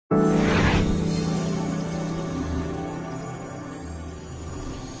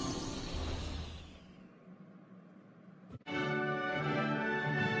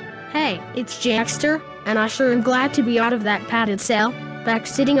Hey, it's Jackster, and I sure am glad to be out of that padded cell, back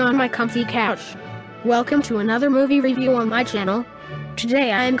sitting on my comfy couch. Welcome to another movie review on my channel.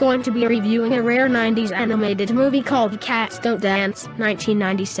 Today I am going to be reviewing a rare 90s animated movie called Cats Don't Dance,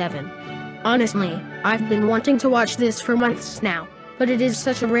 1997. Honestly, I've been wanting to watch this for months now, but it is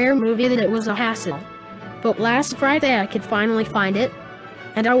such a rare movie that it was a hassle. But last Friday I could finally find it,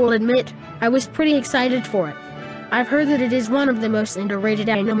 and I will admit, I was pretty excited for it. I've heard that it is one of the most underrated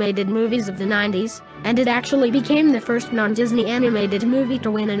animated movies of the 90s, and it actually became the first non-Disney animated movie to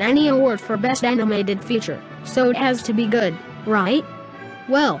win an Annie Award for Best Animated Feature, so it has to be good, right?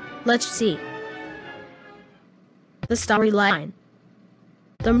 Well, let's see. The storyline.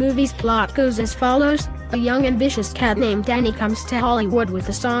 The movie's plot goes as follows. A young ambitious cat named Danny comes to Hollywood with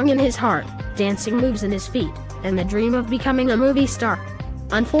a song in his heart, dancing moves in his feet, and the dream of becoming a movie star.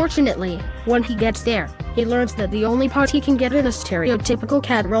 Unfortunately, when he gets there, he learns that the only part he can get are the stereotypical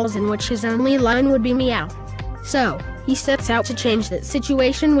cat roles in which his only line would be meow. So, he sets out to change that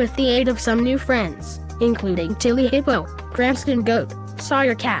situation with the aid of some new friends, including Tilly Hippo, Cranston Goat,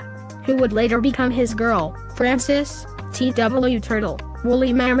 Sawyer Cat, who would later become his girl, Frances, T.W. Turtle,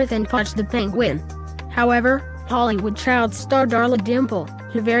 Woolly Mammoth and Pudge the Penguin. However, Hollywood child star Darla Dimple,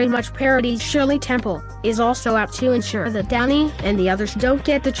 who very much parodies Shirley Temple, is also out to ensure that Danny and the others don't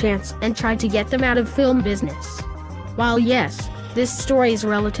get the chance and try to get them out of film business. While yes, this story is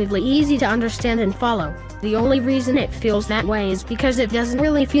relatively easy to understand and follow, the only reason it feels that way is because it doesn't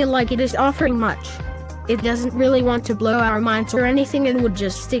really feel like it is offering much. It doesn't really want to blow our minds or anything and would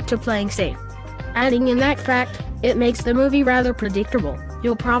just stick to playing safe. Adding in that fact, it makes the movie rather predictable.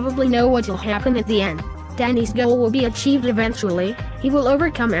 You'll probably know what will happen at the end. Danny's goal will be achieved eventually. He will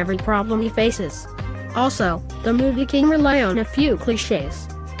overcome every problem he faces. Also, the movie can rely on a few cliches.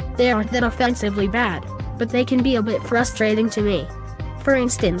 They aren't that offensively bad, but they can be a bit frustrating to me. For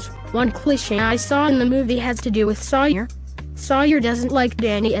instance, one cliche I saw in the movie has to do with Sawyer. Sawyer doesn't like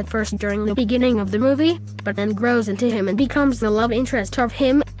Danny at first during the beginning of the movie, but then grows into him and becomes the love interest of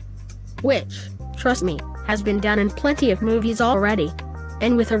him. Which, trust me, has been done in plenty of movies already.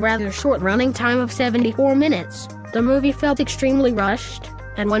 And with a rather short running time of 74 minutes, the movie felt extremely rushed,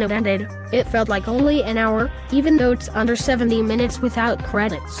 and when it ended, it felt like only an hour, even though it's under 70 minutes without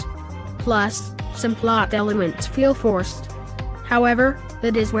credits. Plus, some plot elements feel forced. However,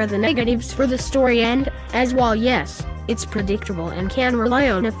 that is where the negatives for the story end, as while yes, it's predictable and can rely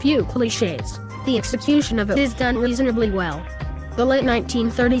on a few cliches, the execution of it is done reasonably well. The late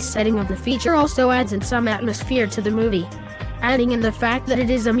 1930s setting of the feature also adds in some atmosphere to the movie. Adding in the fact that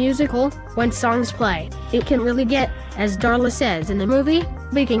it is a musical, when songs play, it can really get, as Darla says in the movie,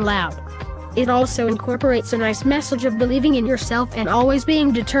 being loud. It also incorporates a nice message of believing in yourself and always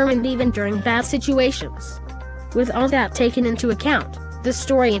being determined even during bad situations. With all that taken into account, the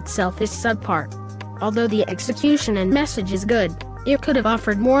story itself is subpar. Although the execution and message is good, it could have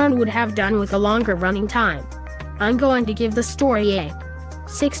offered more and would have done with a longer running time. I'm going to give the story a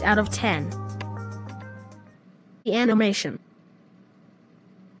 6 out of 10. The animation.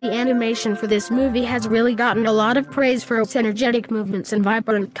 The animation for this movie has really gotten a lot of praise for its energetic movements and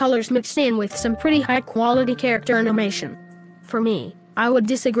vibrant colors mixed in with some pretty high-quality character animation. For me, I would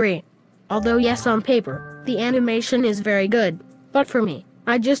disagree. Although yes, on paper, the animation is very good, but for me,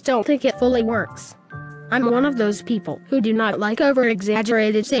 I just don't think it fully works. I'm one of those people who do not like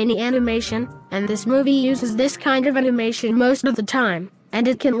over-exaggerated zany animation, and this movie uses this kind of animation most of the time, and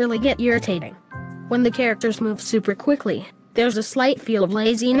it can really get irritating. When the characters move super quickly, there's a slight feel of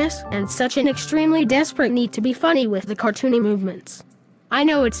laziness and such an extremely desperate need to be funny with the cartoony movements. I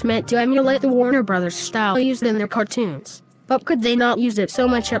know it's meant to emulate the Warner Brothers style used in their cartoons, but could they not use it so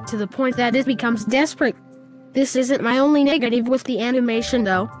much up to the point that it becomes desperate? This isn't my only negative with the animation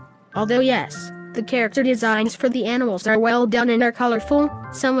though. Although yes, the character designs for the animals are well done and are colorful,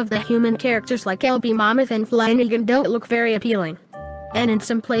 some of the human characters like LB Mammoth and Flanagan don't look very appealing. And in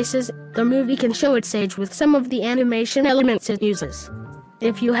some places, the movie can show its age with some of the animation elements it uses.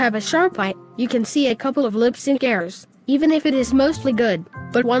 If you have a sharp eye, you can see a couple of lip sync errors, even if it is mostly good.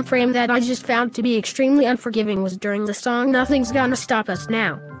 But one frame that I just found to be extremely unforgiving was during the song Nothing's Gonna Stop Us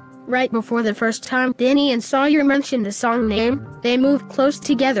Now. Right before the first time Danny and Sawyer mention the song name, they move close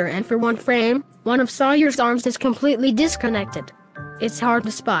together and for one frame, one of Sawyer's arms is completely disconnected. It's hard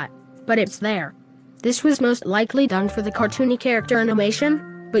to spot, but it's there. This was most likely done for the cartoony character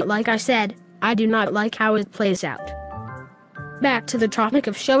animation, but like I said, I do not like how it plays out. Back to the topic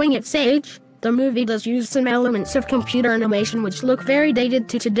of showing its age, the movie does use some elements of computer animation which look very dated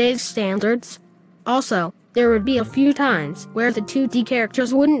to today's standards. Also, there would be a few times where the 2D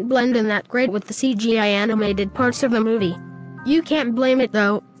characters wouldn't blend in that great with the CGI animated parts of the movie. You can't blame it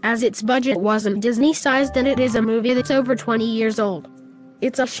though, as its budget wasn't Disney-sized and it is a movie that's over 20 years old.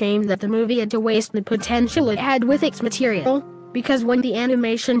 It's a shame that the movie had to waste the potential it had with its material, because when the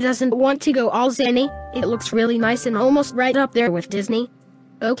animation doesn't want to go all zany, it looks really nice and almost right up there with Disney.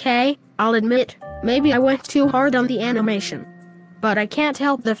 Okay, I'll admit, maybe I went too hard on the animation. But I can't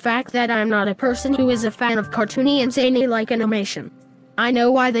help the fact that I'm not a person who is a fan of cartoony and zany-like animation. I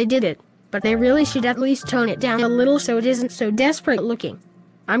know why they did it, but they really should at least tone it down a little so it isn't so desperate looking.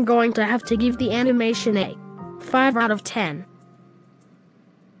 I'm going to have to give the animation a 5 out of 10.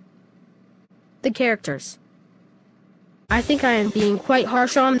 The characters. I think I am being quite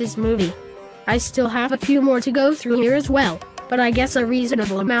harsh on this movie. I still have a few more to go through here as well, but I guess a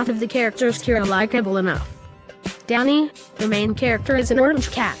reasonable amount of the characters here are likable enough. Danny, the main character, is an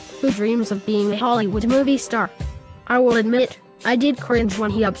orange cat who dreams of being a Hollywood movie star. I will admit, I did cringe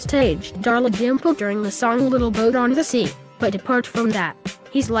when he upstaged Darla Dimple during the song Little Boat on the Sea, but apart from that,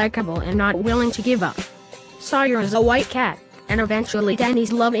 he's likable and not willing to give up. Sawyer is a white cat, and eventually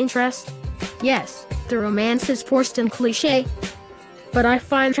Danny's love interest. Yes, the romance is forced and cliché, but I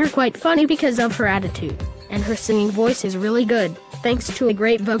find her quite funny because of her attitude, and her singing voice is really good, thanks to a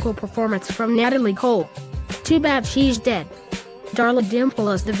great vocal performance from Natalie Cole. Too bad she's dead. Darla Dimple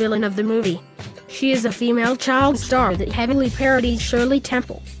is the villain of the movie. She is a female child star that heavily parodies Shirley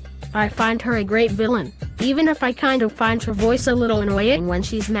Temple. I find her a great villain, even if I kind of find her voice a little annoying when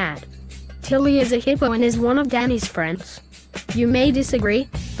she's mad. Tilly is a hippo and is one of Danny's friends. You may disagree,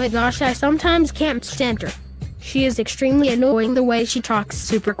 but gosh, I sometimes can't stand her. She is extremely annoying the way she talks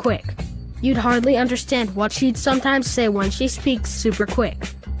super quick. You'd hardly understand what she'd sometimes say when she speaks super quick.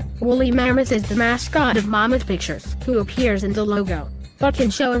 Woolly Mammoth is the mascot of Mammoth Pictures, who appears in the logo, but can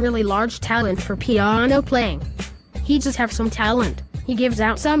show a really large talent for piano playing. He just has some talent. He gives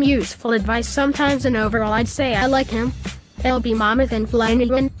out some useful advice sometimes, and overall I'd say I like him. LB Mammoth and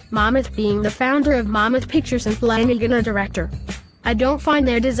Flanagan, Mammoth being the founder of Mammoth Pictures and Flanagan a director. I don't find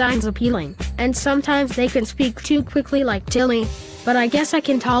their designs appealing, and sometimes they can speak too quickly like Tilly, but I guess I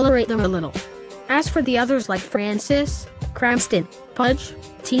can tolerate them a little. As for the others like Francis, Cranston, Pudge,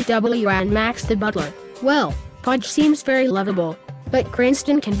 TW and Max the Butler, well, Pudge seems very lovable, but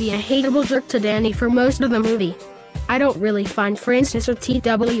Cranston can be a hateable jerk to Danny for most of the movie. I don't really find Francis or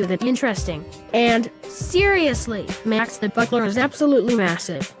TW that interesting, and, seriously, Max the Butler is absolutely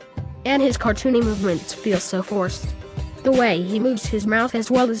massive. And his cartoony movements feel so forced. The way he moves his mouth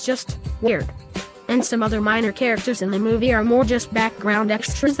as well is just weird. And some other minor characters in the movie are more just background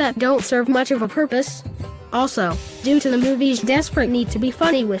extras that don't serve much of a purpose. Also, due to the movie's desperate need to be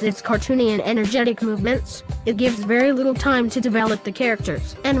funny with its cartoony and energetic movements, it gives very little time to develop the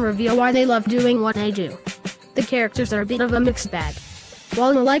characters and reveal why they love doing what they do. The characters are a bit of a mixed bag.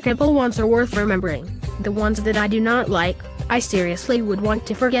 While the likable ones are worth remembering, the ones that I do not like, I seriously would want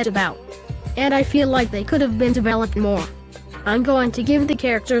to forget about. And I feel like they could have been developed more. I'm going to give the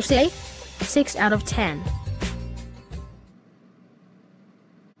characters a 6 out of 10.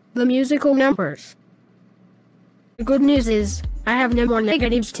 The musical numbers. The good news is, I have no more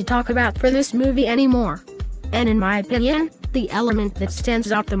negatives to talk about for this movie anymore. And in my opinion, the element that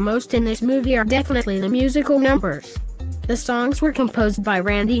stands out the most in this movie are definitely the musical numbers. The songs were composed by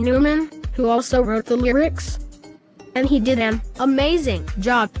Randy Newman, who also wrote the lyrics. And he did an amazing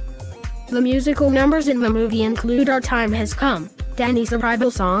job. The musical numbers in the movie include Our Time Has Come, Danny's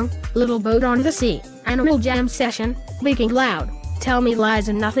Arrival Song, Little Boat on the Sea, Animal Jam Session, Making Loud, Tell Me Lies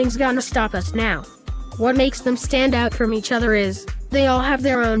and Nothing's Gonna Stop Us Now. What makes them stand out from each other is, they all have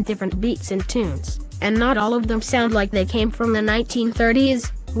their own different beats and tunes, and not all of them sound like they came from the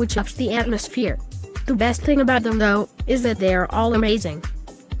 1930s, which ups the atmosphere. The best thing about them though, is that they are all amazing.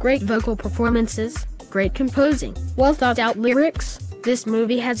 Great vocal performances, great composing, well thought out lyrics, this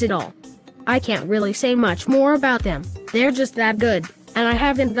movie has it all. I can't really say much more about them, they're just that good, and I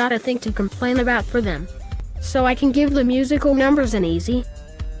haven't got a thing to complain about for them. So I can give the musical numbers an easy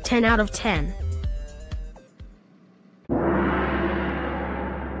 10 out of 10.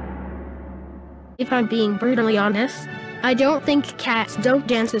 If I'm being brutally honest, I don't think Cats Don't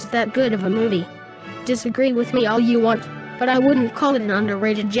Dance is that good of a movie. Disagree with me all you want, but I wouldn't call it an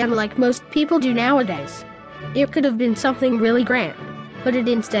underrated gem like most people do nowadays. It could have been something really grand, but it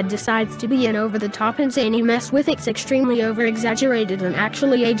instead decides to be an over-the-top and zany mess with its extremely over-exaggerated and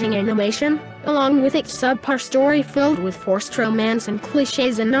actually aging animation, along with its subpar story filled with forced romance and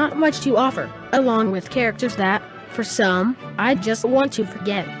cliches and not much to offer, along with characters that, for some, I just want to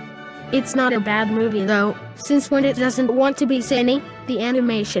forget. It's not a bad movie though, since when it doesn't want to be zany, the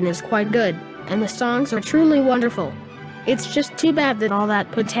animation is quite good, and the songs are truly wonderful. It's just too bad that all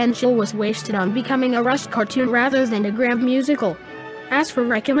that potential was wasted on becoming a rushed cartoon rather than a grand musical. As for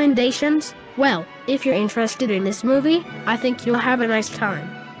recommendations, well, if you're interested in this movie, I think you'll have a nice time.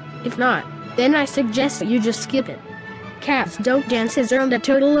 If not, then I suggest that you just skip it. Cats Don't Dance has earned a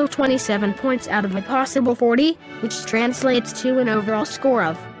total of 27 points out of a possible 40, which translates to an overall score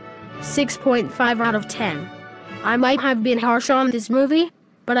of 6.5 out of 10. I might have been harsh on this movie,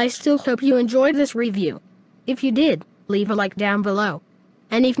 but I still hope you enjoyed this review. If you did, leave a like down below.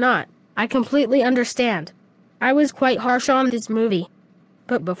 And if not, I completely understand. I was quite harsh on this movie.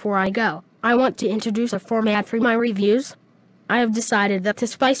 But before I go, I want to introduce a format for my reviews. I have decided that to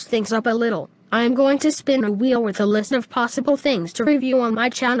spice things up a little, I am going to spin a wheel with a list of possible things to review on my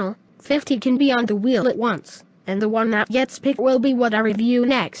channel. 50 can be on the wheel at once, and the one that gets picked will be what I review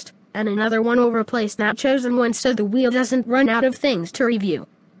next, and another one will replace that chosen one so the wheel doesn't run out of things to review.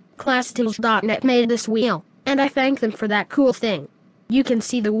 ClassTools.net made this wheel, and I thank them for that cool thing. You can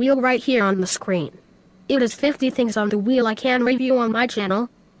see the wheel right here on the screen. It is 50 things on the wheel I can review on my channel,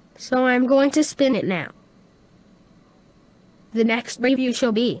 so I'm going to spin it now. The next review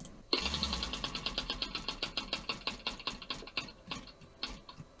shall be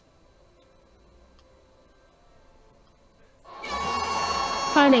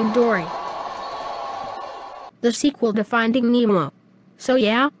Finding Dory, the sequel to Finding Nemo. So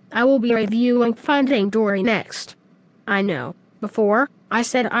yeah, I will be reviewing Finding Dory next. I know, before, I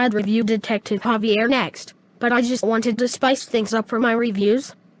said I'd review Detective Javier next, but I just wanted to spice things up for my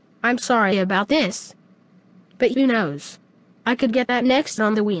reviews. I'm sorry about this. But who knows? I could get that next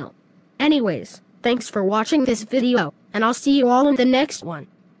on the wheel. Anyways, thanks for watching this video, and I'll see you all in the next one.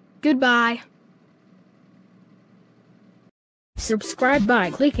 Goodbye. Subscribe by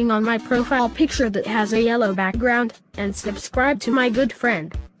clicking on my profile picture that has a yellow background, and subscribe to my good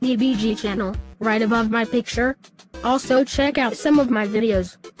friend, DBG channel, right above my picture. Also check out some of my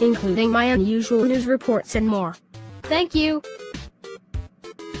videos, including my unusual news reports and more. Thank you!